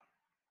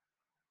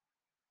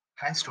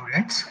Hi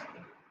students,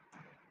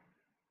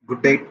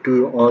 good day to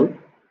you all.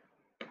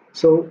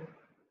 So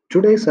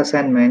today's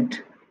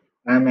assignment,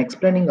 I am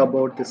explaining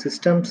about the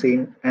systems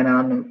in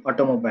an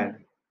automobile.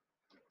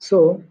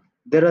 So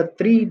there are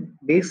three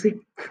basic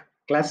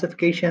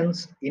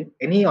classifications in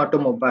any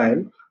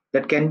automobile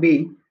that can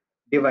be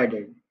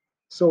divided.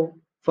 So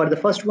for the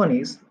first one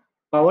is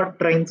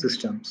powertrain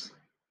systems.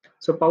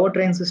 So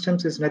powertrain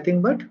systems is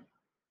nothing but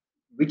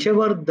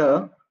whichever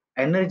the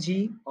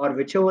energy or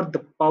whichever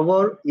the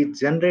power is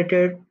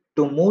generated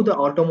to move the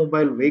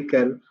automobile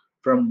vehicle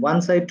from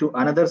one side to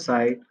another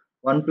side,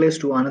 one place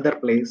to another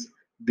place,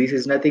 this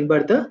is nothing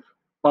but the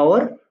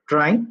power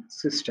train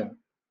system.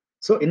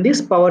 So in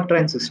this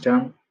powertrain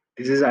system,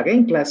 this is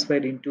again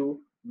classified into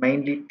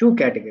mainly two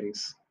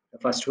categories. The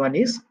first one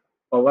is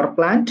power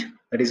plant,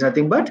 that is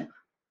nothing but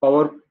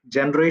power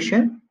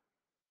generation,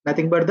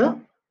 nothing but the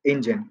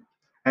engine.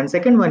 And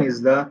second one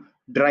is the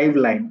drive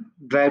line.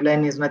 Drive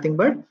line is nothing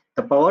but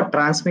the power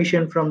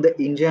transmission from the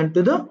engine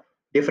to the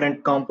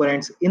different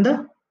components in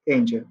the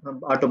engine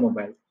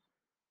automobile.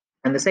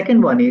 And the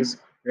second one is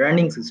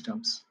running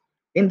systems.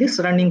 In this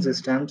running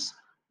systems,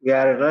 we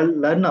are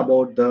learn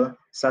about the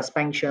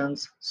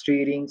suspensions,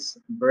 steerings,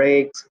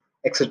 brakes,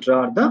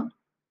 etc. The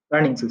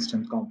running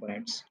system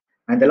components.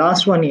 And the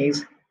last one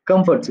is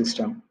comfort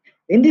system.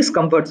 In these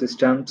comfort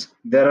systems,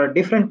 there are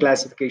different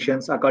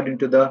classifications according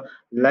to the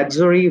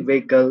luxury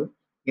vehicle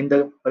in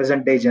the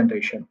present day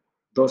generation.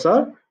 Those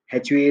are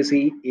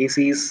HVAC,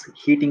 ACs,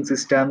 heating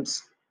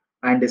systems,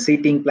 and the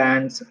seating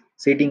plans,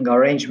 seating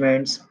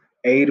arrangements,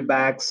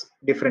 airbags,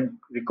 different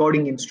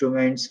recording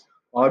instruments,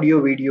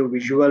 audio, video,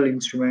 visual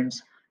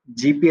instruments,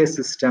 GPS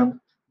system.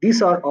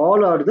 These are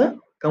all are the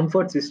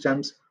comfort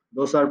systems.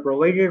 Those are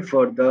provided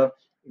for the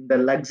in the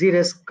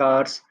luxurious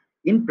cars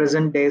in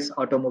present days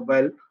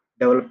automobile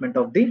development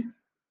of the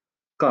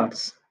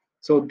cars.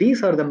 So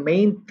these are the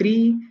main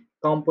three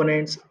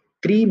components,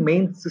 three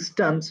main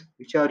systems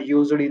which are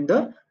used in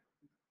the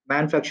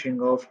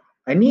manufacturing of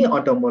any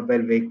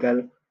automobile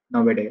vehicle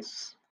nowadays.